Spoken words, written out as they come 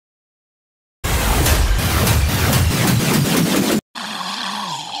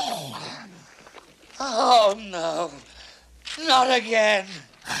Not again!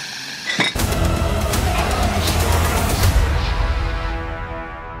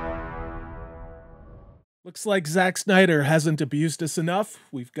 Looks like Zack Snyder hasn't abused us enough.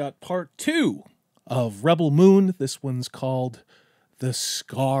 We've got part 2 of Rebel Moon. This one's called The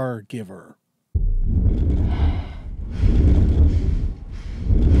Scar Giver.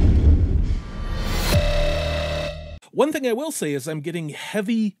 One thing I will say is I'm getting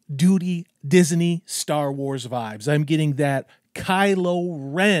heavy-duty Disney Star Wars vibes. I'm getting that Kylo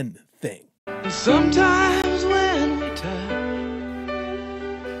Ren thing. Sometimes when we touch,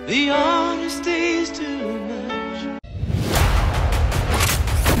 the honesty's too much.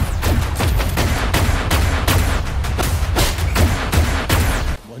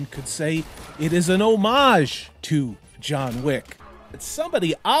 One could say it is an homage to John Wick. But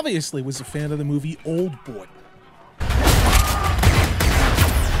somebody obviously was a fan of the movie Old Boy.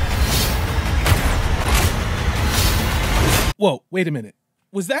 Whoa, wait a minute.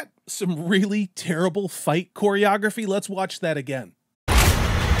 Was that some really terrible fight choreography? Let's watch that again.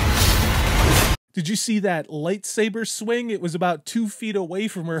 Did you see that lightsaber swing? It was about 2 feet away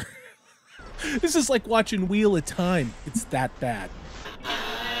from her. This is like watching Wheel of Time. It's that bad.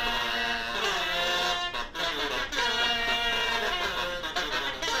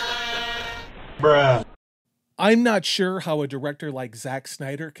 Bruh. I'm not sure how a director like Zack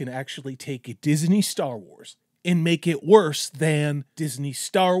Snyder can actually take Disney Star Wars and make it worse than Disney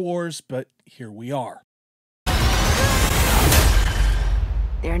Star Wars, but here we are.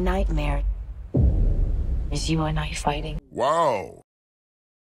 Their nightmare is you and I fighting. Wow.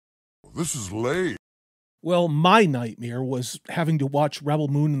 This is late. Well, my nightmare was having to watch Rebel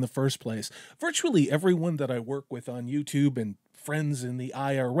Moon in the first place. Virtually everyone that I work with on YouTube and friends in the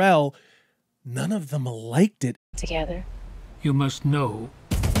IRL, none of them liked it. Together. You must know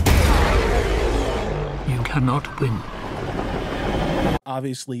you cannot win.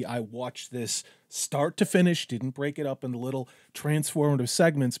 Obviously, I watched this start to finish, didn't break it up into little transformative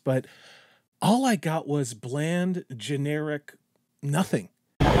segments, but all I got was bland, generic, nothing.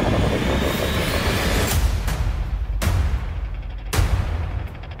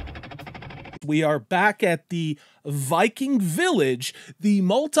 We are back at the Viking village, the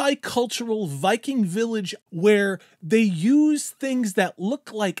multicultural Viking village where they use things that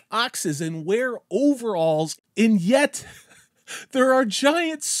look like oxes and wear overalls, and yet there are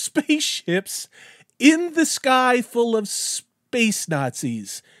giant spaceships in the sky full of space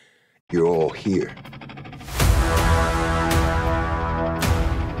Nazis. You're all here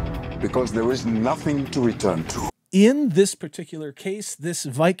because there is nothing to return to. In this particular case, this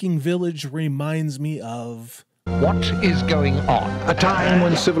Viking village reminds me of... What is going on? A time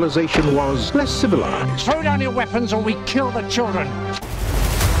when civilization was less civilized. Throw down your weapons or we kill the children.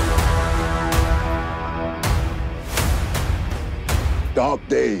 Dark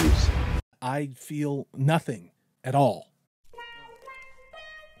days. I feel nothing at all.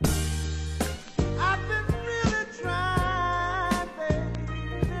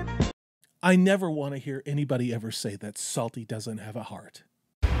 I never want to hear anybody ever say that Salty doesn't have a heart.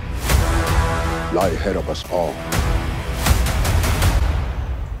 Lie ahead of us all.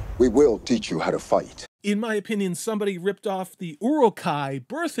 We will teach you how to fight. In my opinion, somebody ripped off the Urukai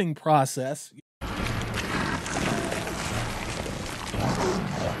birthing process.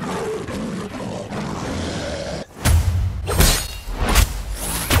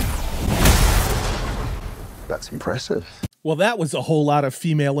 That's impressive. Well, that was a whole lot of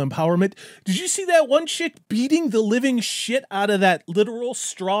female empowerment. Did you see that one chick beating the living shit out of that literal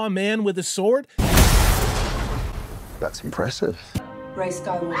straw man with a sword? That's impressive. Ray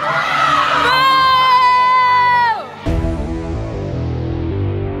Skywalker.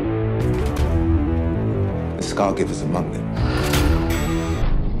 The Scar Giver's among them.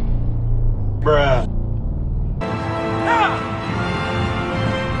 Bruh.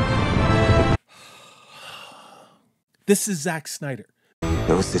 This is Zack Snyder.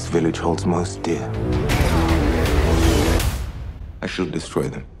 Those this village holds most dear. I shall destroy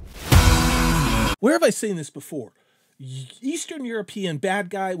them. Where have I seen this before? Eastern European bad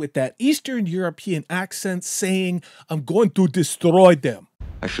guy with that Eastern European accent saying, I'm going to destroy them.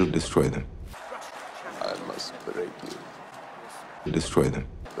 I shall destroy them. I must break you. Destroy them.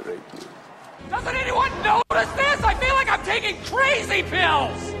 Break you. Doesn't anyone notice this? I feel like I'm taking crazy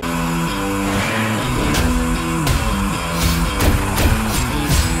pills!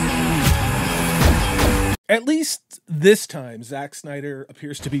 At least this time, Zack Snyder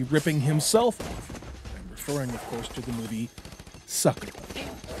appears to be ripping himself off. I'm referring, of course, to the movie Sucker.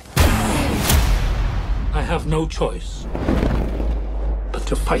 I have no choice but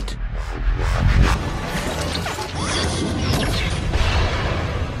to fight.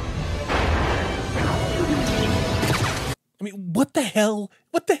 I mean, what the hell?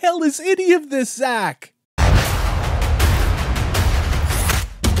 What the hell is any of this, Zack?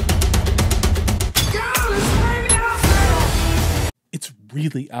 It's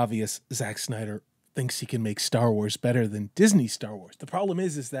really obvious Zack Snyder thinks he can make Star Wars better than Disney Star Wars. The problem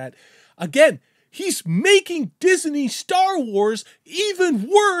is that, again, he's making Disney Star Wars even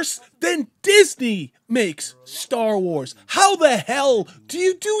worse than Disney makes Star Wars. How the hell do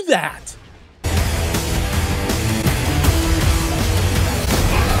you do that?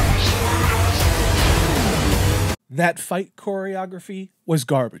 That fight choreography was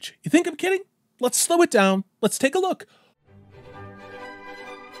garbage. You think I'm kidding? Let's slow it down. Let's take a look.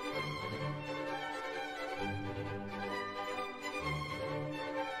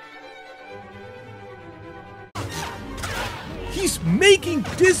 He's making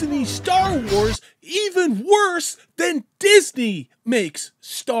Disney Star Wars even worse than Disney makes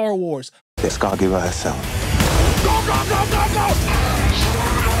Star Wars. Let's go give her herself. Go, go, go, go, go!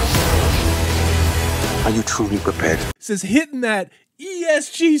 Are you truly prepared? Says hitting that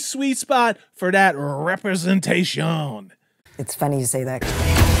ESG sweet spot for that representation. It's funny you say that.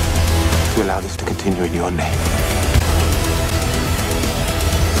 To allow this to continue in your name.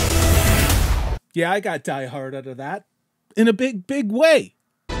 Yeah, I got Die Hard out of that. In a big, big way.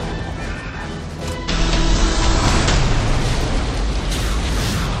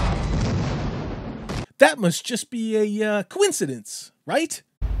 That must just be a coincidence, right?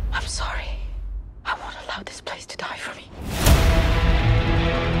 I'm sorry. I won't allow this place to die for me.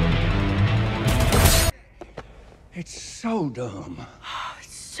 It's so dumb. Oh,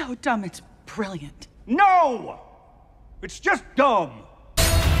 it's so dumb, it's brilliant. No! It's just dumb.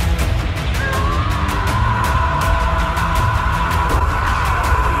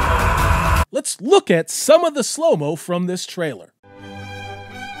 Let's look at some of the slow-mo from this trailer.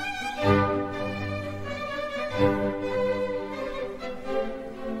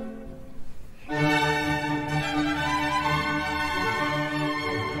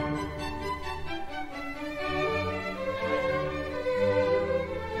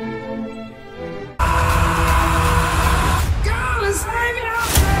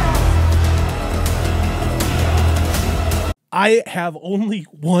 I have only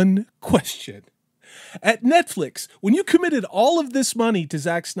one question. At Netflix, when you committed all of this money to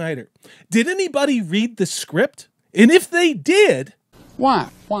Zack Snyder, did anybody read the script? And if they did... Why?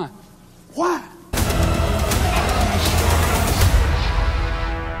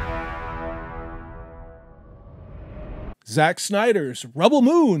 Zack Snyder's Rebel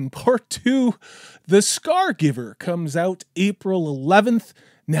Moon Part 2, The Scargiver, comes out April 11th,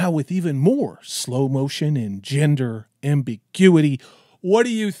 now with even more slow motion and gender ambiguity. What do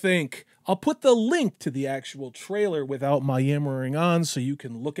you think? I'll put the link to the actual trailer without my yammering on so you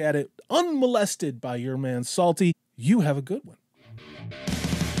can look at it unmolested by your man Salty. You have a good one.